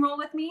not enroll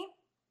with me,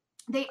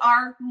 they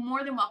are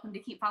more than welcome to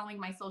keep following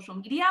my social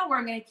media, where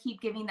I'm going to keep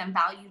giving them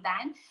value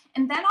then.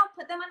 And then I'll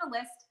put them on a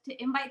list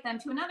to invite them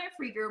to another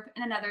free group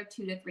in another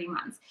 2 to 3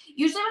 months.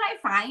 Usually what I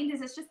find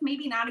is it's just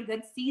maybe not a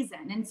good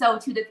season. And so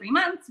 2 to 3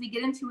 months, we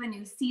get into a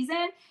new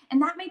season,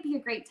 and that might be a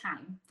great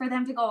time for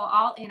them to go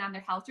all in on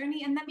their health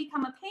journey and then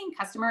become a paying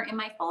customer in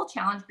my full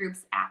challenge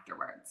groups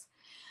afterwards.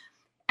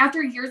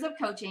 After years of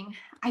coaching,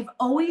 I've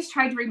always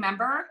tried to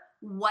remember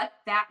what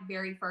that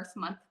very first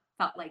month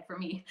felt like for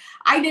me.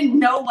 I didn't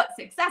know what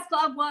Success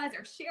Club was,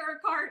 or Share a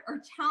Cart,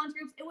 or challenge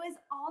groups. It was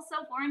all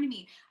so foreign to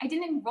me. I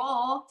didn't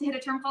enroll to hit a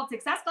term called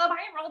Success Club.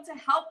 I enrolled to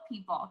help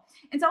people.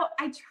 And so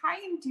I try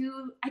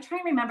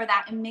and remember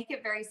that and make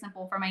it very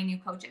simple for my new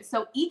coaches.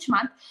 So each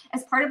month,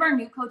 as part of our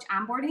new coach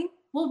onboarding,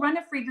 we'll run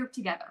a free group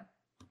together.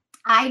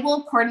 I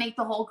will coordinate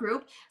the whole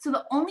group. So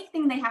the only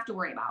thing they have to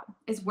worry about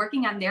is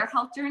working on their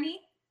health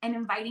journey and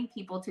inviting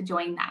people to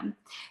join them.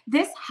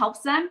 This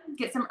helps them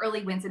get some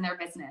early wins in their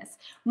business.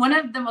 One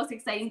of the most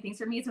exciting things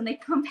for me is when they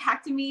come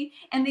back to me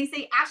and they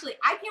say, Ashley,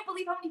 I can't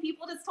believe how many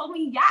people just told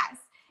me yes.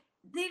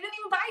 They didn't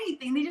even buy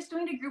anything. They just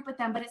joined a group with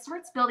them, but it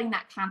starts building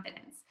that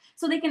confidence.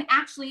 So they can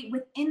actually,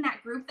 within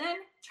that group then,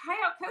 try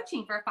out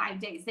coaching for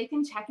 5 days. They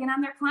can check in on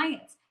their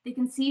clients. They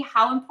can see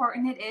how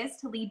important it is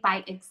to lead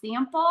by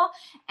example,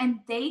 and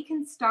they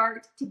can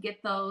start to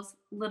get those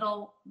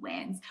little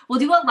wins. We'll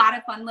do a lot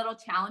of fun little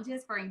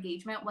challenges for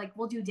engagement. Like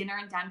we'll do dinner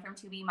and done from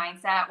 2B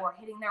mindset or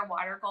hitting their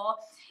water goal.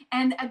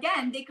 And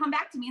again, they come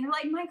back to me and they're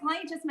like, my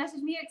client just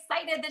messaged me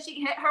excited that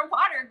she hit her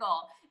water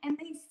goal. And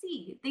they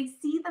see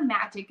the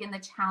magic in the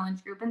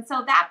challenge group. And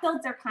so that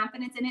builds their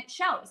confidence, and it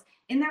shows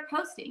in their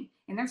posting,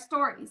 in their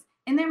stories,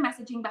 in their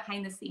messaging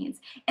behind the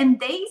scenes. And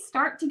they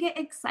start to get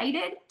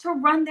excited to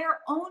run their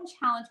own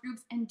challenge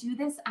groups and do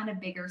this on a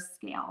bigger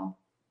scale.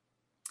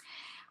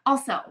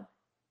 Also,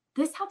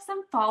 this helps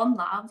them fall in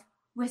love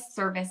with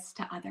service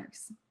to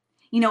others.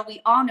 You know,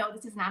 we all know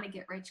this is not a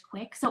get rich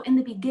quick. So in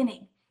the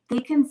beginning, they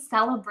can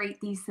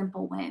celebrate these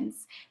simple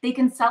wins. They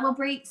can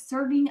celebrate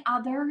serving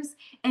others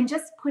and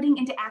just putting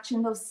into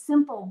action those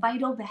simple,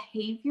 vital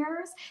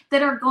behaviors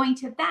that are going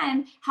to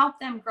then help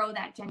them grow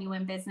that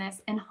genuine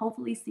business and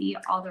hopefully see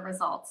all the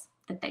results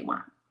that they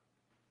want.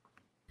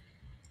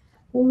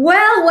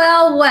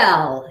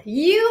 Well,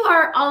 you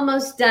are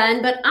almost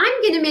done, but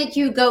I'm going to make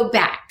you go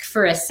back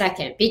for a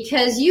second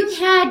because you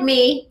had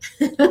me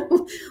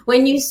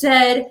when you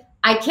said,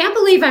 I can't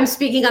believe I'm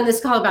speaking on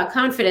this call about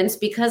confidence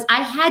because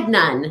I had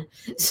none.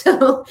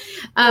 So,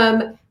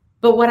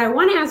 but what I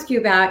want to ask you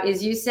about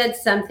is you said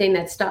something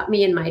that stopped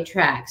me in my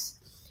tracks.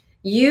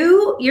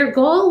 Your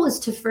goal was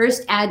to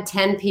first add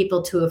 10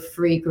 people to a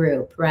free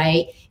group,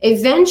 right?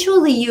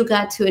 Eventually you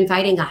got to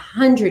inviting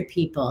 100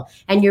 people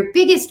and your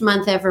biggest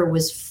month ever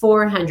was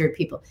 400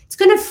 people. It's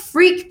going to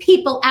freak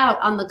people out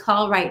on the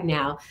call right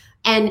now.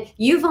 And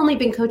you've only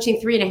been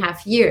coaching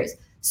 3.5 years.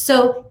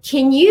 So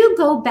can you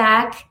go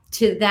back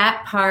to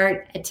that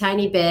part a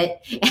tiny bit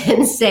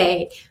and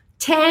say,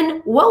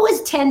 10, what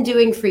was 10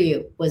 doing for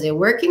you? Was it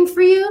working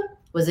for you?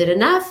 Was it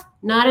enough?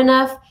 Not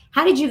enough?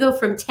 How did you go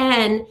from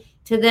 10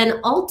 to then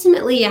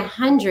ultimately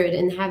 100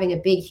 and having a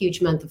big,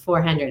 huge month of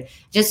 400?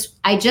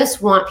 I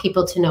just want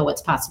people to know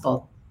what's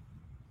possible.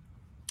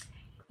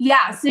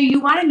 Yeah. So you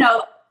want to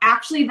know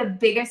actually the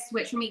biggest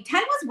switch for me.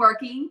 10 was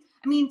working.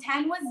 I mean,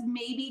 10 was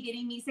maybe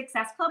getting me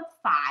Success Club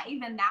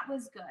 5, and that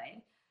was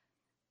good.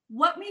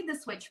 What made the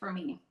switch for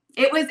me?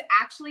 It was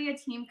actually a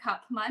Team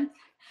Cup month.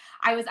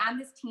 I was on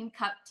this Team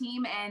Cup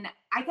team and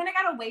I kind of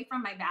got away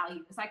from my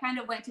values. I kind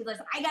of went to this,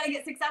 I got to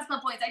get Success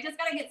Club points. I just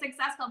got to get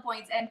Success Club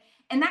points.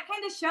 And that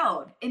kind of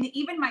showed in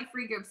even my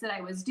free groups that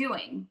I was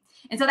doing.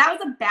 And so that was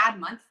a bad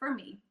month for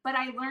me, but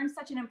I learned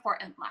such an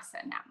important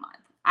lesson that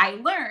month. I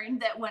learned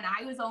that when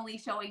I was only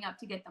showing up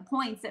to get the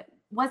points, it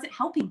wasn't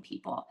helping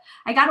people.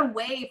 I got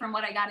away from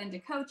what I got into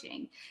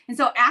coaching. And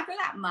so after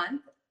that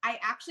month, I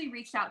actually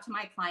reached out to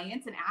my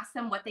clients and asked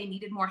them what they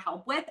needed more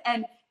help with.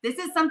 And this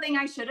is something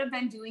I should have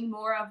been doing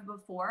more of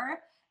before.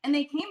 And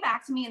they came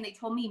back to me and they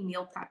told me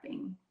meal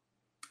prepping.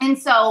 And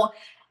so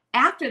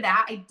after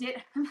that,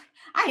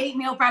 I hate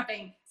meal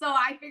prepping. So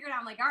I figured out,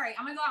 I'm like, all right,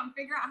 I'm gonna go out and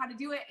figure out how to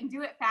do it and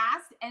do it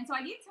fast. And so I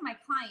gave it to my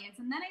clients.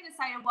 And then I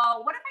decided,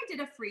 well, what if I did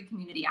a free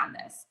community on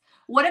this?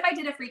 What if I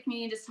did a free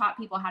community and just taught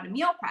people how to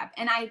meal prep?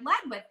 And I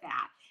led with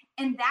that.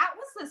 And that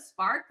was the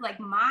spark. Like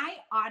my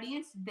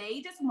audience,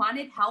 they just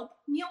wanted help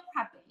meal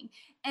prepping.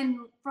 And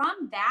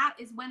from that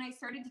is when I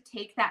started to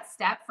take that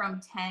step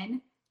from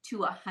 10 to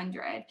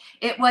 100.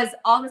 It was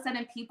all of a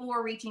sudden people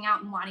were reaching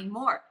out and wanting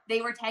more.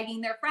 They were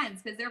tagging their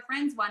friends because their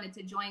friends wanted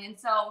to join. And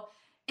so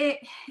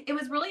it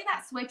was really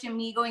that switch in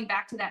me going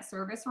back to that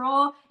service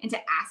role into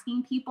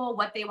asking people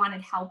what they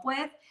wanted help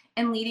with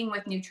and leading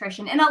with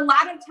nutrition. And a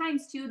lot of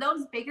times too,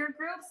 those bigger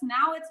groups,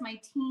 now it's my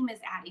team is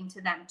adding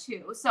to them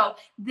too. So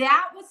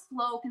that was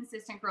slow,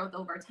 consistent growth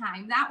over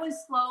time. That was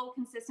slow,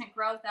 consistent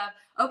growth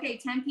of, okay,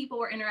 10 people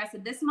were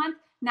interested this month.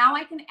 Now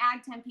I can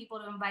add 10 people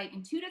to invite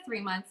in 2 to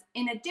 3 months,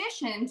 in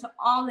addition to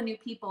all the new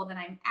people that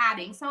I'm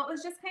adding. So it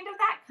was just kind of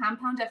that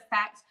compound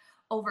effect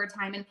over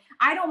time. And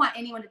I don't want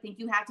anyone to think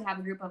you have to have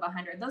a group of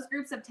 100. Those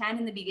groups of 10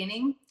 in the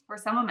beginning were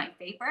some of my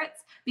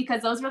favorites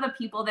because those were the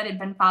people that had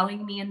been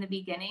following me in the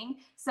beginning.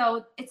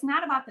 So it's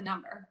not about the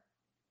number.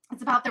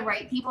 It's about the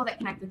right people that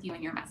connect with you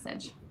and your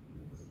message.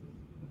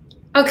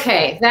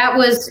 Okay, that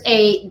was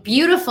a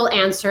beautiful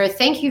answer.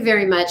 Thank you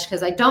very much,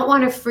 because I don't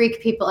want to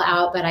freak people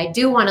out, but I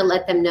do want to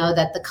let them know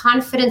that the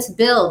confidence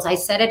builds. I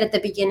said it at the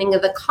beginning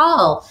of the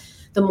call.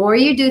 The more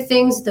you do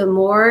things, the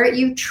more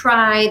you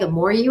try, the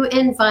more you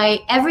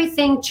invite,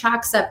 everything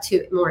chalks up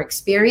to more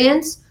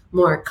experience,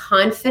 more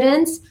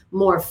confidence,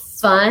 more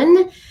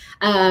fun.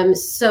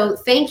 So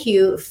thank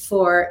you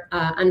for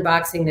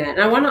unboxing that.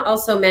 And I want to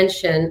also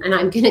mention, and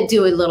I'm going to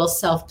do a little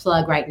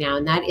self-plug right now,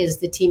 and that is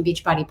the Team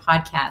Beachbody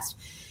podcast.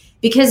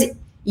 Because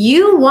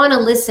you want to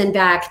listen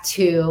back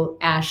to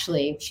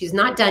Ashley. She's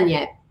not done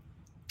yet,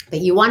 but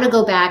you want to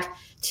go back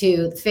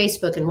to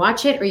Facebook and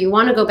watch it, or you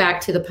want to go back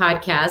to the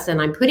podcast,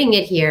 and I'm putting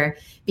it here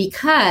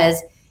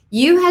because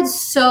you had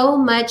so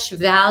much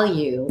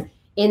value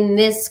in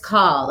this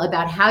call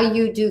about how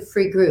you do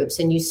free groups,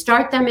 and you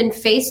start them in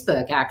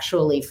Facebook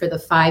actually for the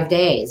 5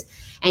 days,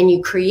 and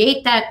you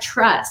create that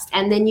trust,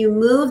 and then you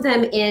move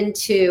them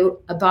into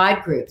a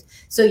bod group.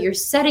 So you're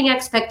setting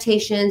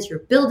expectations, you're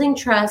building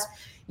trust,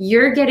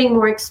 you're getting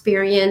more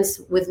experience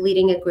with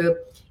leading a group.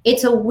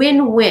 It's a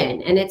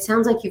win-win, and it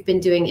sounds like you've been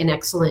doing an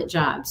excellent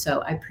job.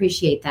 So I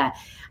appreciate that.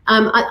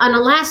 On a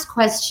last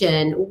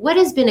question, what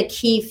has been a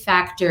key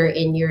factor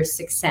in your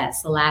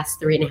success the last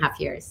 3.5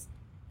 years?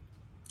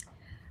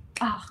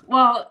 Oh,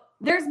 well,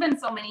 there's been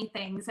so many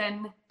things,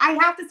 and I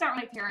have to start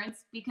with my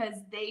parents because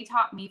they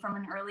taught me from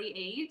an early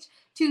age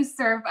to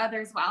serve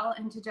others well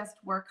and to just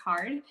work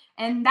hard.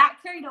 And that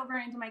carried over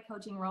into my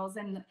coaching roles.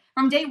 And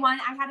from day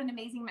one, I had an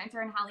amazing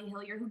mentor in Holly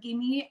Hillier who gave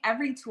me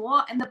every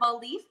tool and the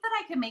belief that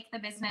I could make the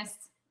business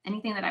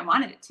anything that I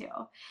wanted it to.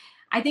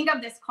 I think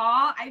of this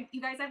call.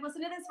 You guys, I've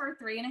listened to this for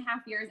 3.5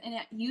 years, and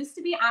it used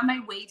to be on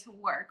my way to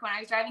work when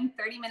I was driving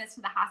 30 minutes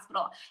to the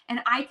hospital. And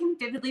I can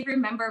vividly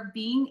remember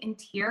being in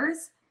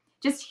tears,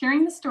 just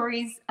hearing the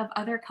stories of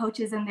other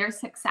coaches and their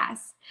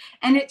success.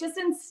 And it just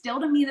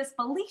instilled in me this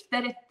belief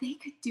that if they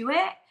could do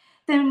it,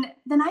 then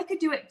I could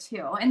do it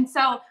too. And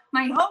so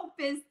my hope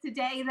is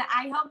today that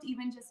I helped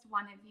even just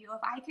one of you.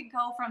 If I could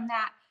go from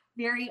that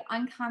very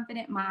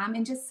unconfident mom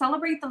and just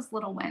celebrate those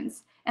little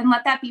wins and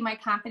let that be my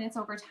confidence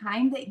over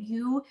time, that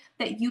you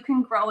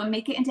can grow and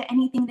make it into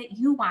anything that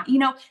you want. You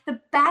know,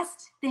 the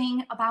best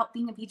thing about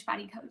being a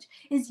Beachbody coach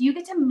is you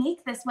get to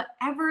make this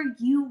whatever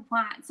you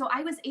want. So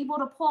I was able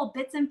to pull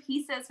bits and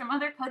pieces from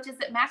other coaches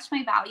that matched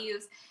my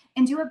values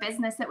and do a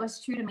business that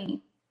was true to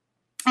me.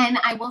 And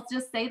I will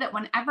just say that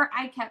whenever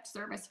I kept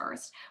service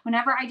first,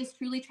 whenever I just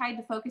truly tried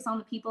to focus on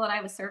the people that I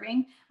was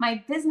serving,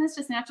 my business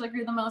just naturally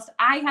grew the most.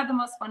 I had the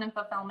most fun and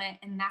fulfillment,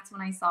 and that's when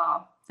I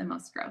saw the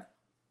most growth.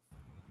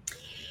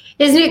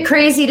 Isn't it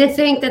crazy to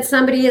think that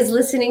somebody is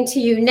listening to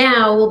you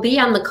now, will be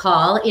on the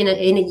call in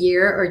a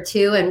year or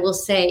two, and will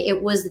say,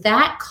 it was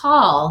that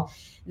call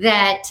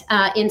that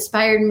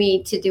inspired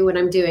me to do what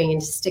I'm doing and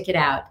to stick it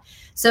out.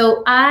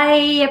 So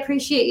I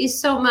appreciate you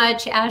so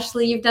much,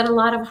 Ashley. You've done a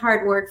lot of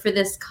hard work for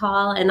this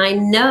call. And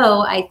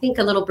I think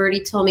a little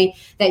birdie told me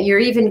that you're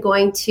even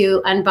going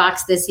to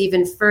unbox this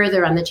even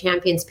further on the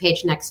Champions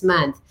page next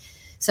month.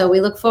 So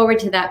we look forward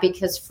to that,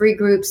 because free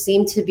groups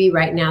seem to be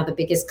right now the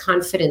biggest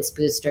confidence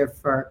booster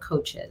for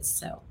coaches.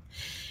 So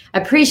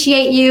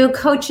appreciate you,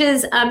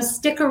 coaches.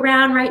 Stick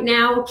around right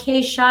now.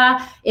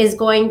 Keisha is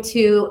going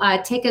to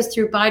take us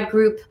through BOD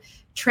group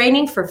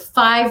training for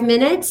 5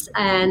 minutes.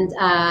 And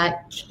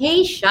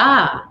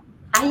Keisha,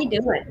 how you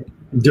doing?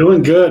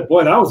 Doing good.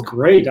 Boy, that was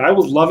great. I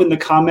was loving the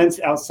comments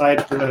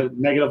outside for the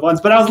negative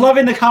ones, but I was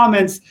loving the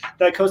comments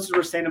that coaches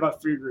were saying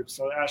about free groups.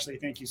 So Ashley,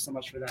 thank you so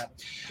much for that.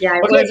 Yeah.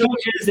 Okay,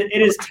 coaches,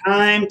 it is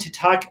time to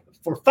talk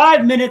for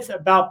 5 minutes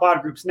about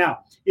BOD groups.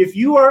 Now, if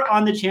you are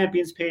on the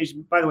Champions page,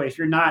 by the way, if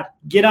you're not,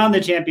 get on the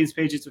Champions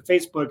page. It's a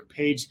Facebook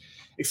page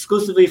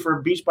exclusively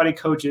for Beachbody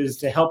coaches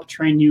to help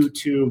train you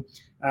to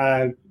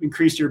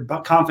increase your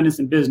confidence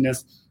in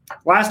business.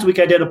 Last week,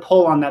 I did a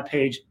poll on that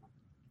page,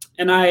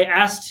 and I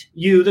asked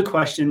you the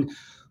question,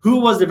 who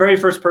was the very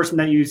first person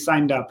that you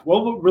signed up?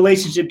 What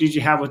relationship did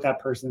you have with that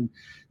person?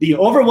 The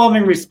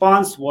overwhelming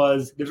response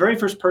was the very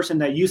first person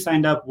that you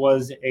signed up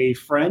was a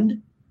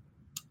friend,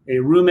 a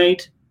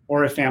roommate,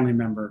 or a family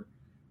member.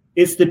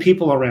 It's the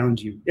people around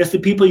you. It's the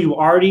people you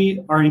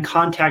already are in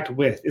contact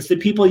with. It's the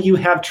people you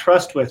have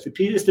trust with.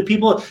 It's the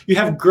people you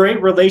have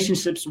great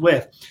relationships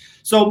with.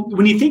 So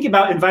when you think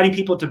about inviting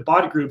people to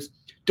BOD groups,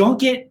 don't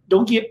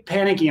get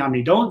panicky on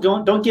me.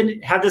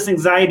 Don't have this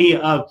anxiety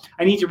of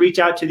I need to reach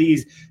out to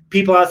these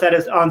people outside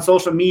on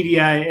social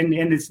media and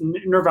it's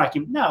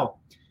nerve-wracking. No,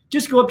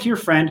 just go up to your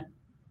friend,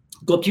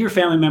 go up to your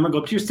family member, go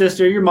up to your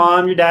sister, your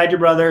mom, your dad, your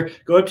brother,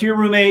 go up to your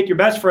roommate, your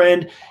best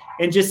friend,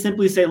 and just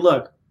simply say,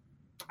 look,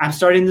 I'm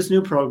starting this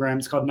new program.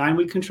 It's called 9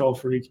 Week Control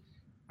Freak.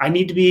 I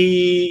need to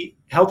be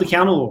held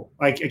accountable.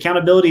 Like,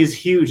 accountability is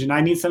huge, and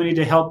I need somebody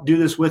to help do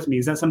this with me.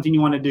 Is that something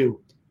you want to do?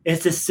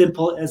 It's as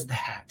simple as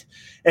that.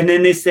 And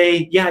then they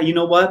say, yeah, you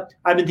know what?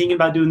 I've been thinking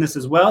about doing this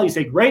as well. You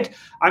say, great.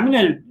 I'm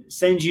going to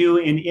send you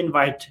an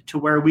invite to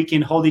where we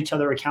can hold each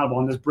other accountable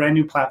on this brand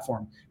new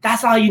platform.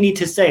 That's all you need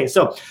to say.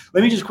 So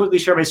let me just quickly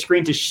share my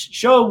screen to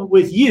show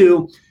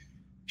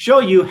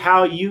you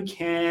how you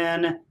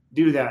can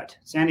do that.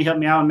 Sandy, help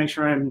me out and make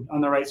sure I'm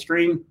on the right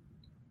screen.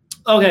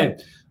 Okay.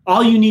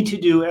 All you need to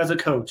do as a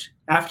coach,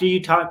 after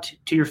you talk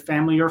to your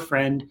family or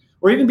friend,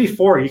 or even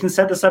before, you can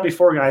set this up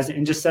before, guys,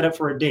 and just set it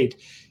for a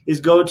date, is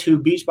go to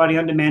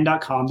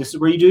beachbodyondemand.com. This is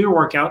where you do your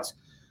workouts.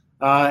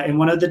 And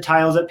one of the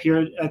tiles up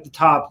here at the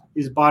top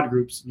is BOD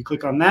groups. You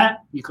click on that,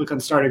 you click on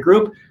start a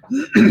group,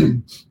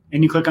 and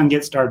you click on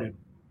get started.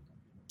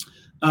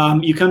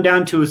 You come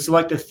down to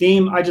select a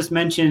theme. I just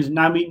mentioned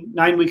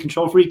 9 Week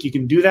Control Freak. You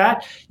can do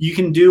that. You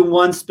can do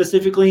one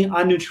specifically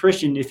on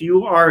nutrition. If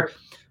you are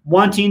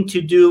wanting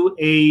to do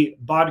a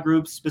BOD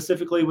group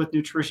specifically with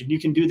nutrition, you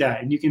can do that.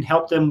 And you can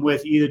help them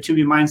with either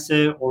 2B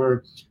Mindset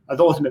or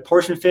the Ultimate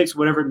Portion Fix,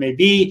 whatever it may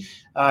be.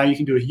 You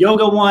can do a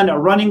yoga one, a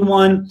running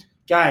one.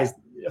 Guys,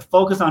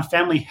 focus on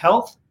family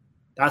health.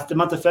 That's the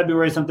month of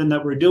February, something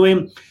that we're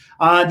doing.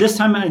 This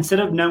time, instead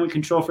of 9 Week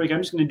Control Freak,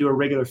 I'm just going to do a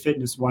regular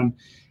fitness one.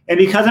 And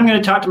because I'm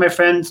going to talk to my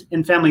friends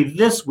and family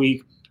this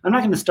week, I'm not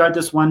going to start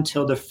this one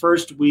till the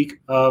first week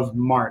of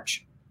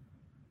March.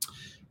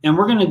 And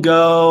we're going to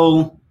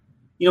go,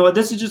 you know what,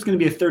 this is just going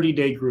to be a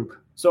 30-day group.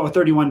 So a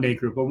 31-day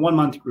group, a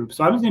 1-month group.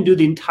 So I'm going to do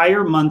the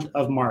entire month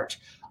of March.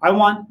 I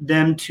want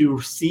them to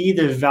see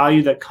the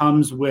value that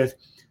comes with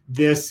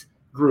this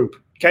group,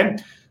 okay?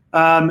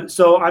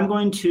 So I'm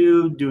going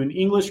to do an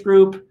English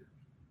group.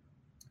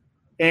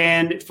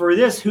 And for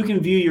this, who can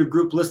view your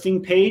group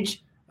listing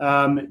page?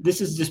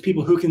 This is just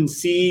people who can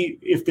see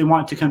if they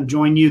want to come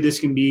join you. This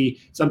can be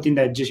something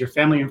that just your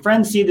family and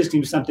friends see. This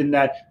can be something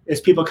that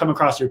as people come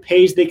across your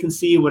page, they can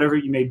see, whatever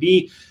you may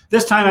be.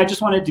 This time, I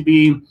just want it to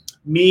be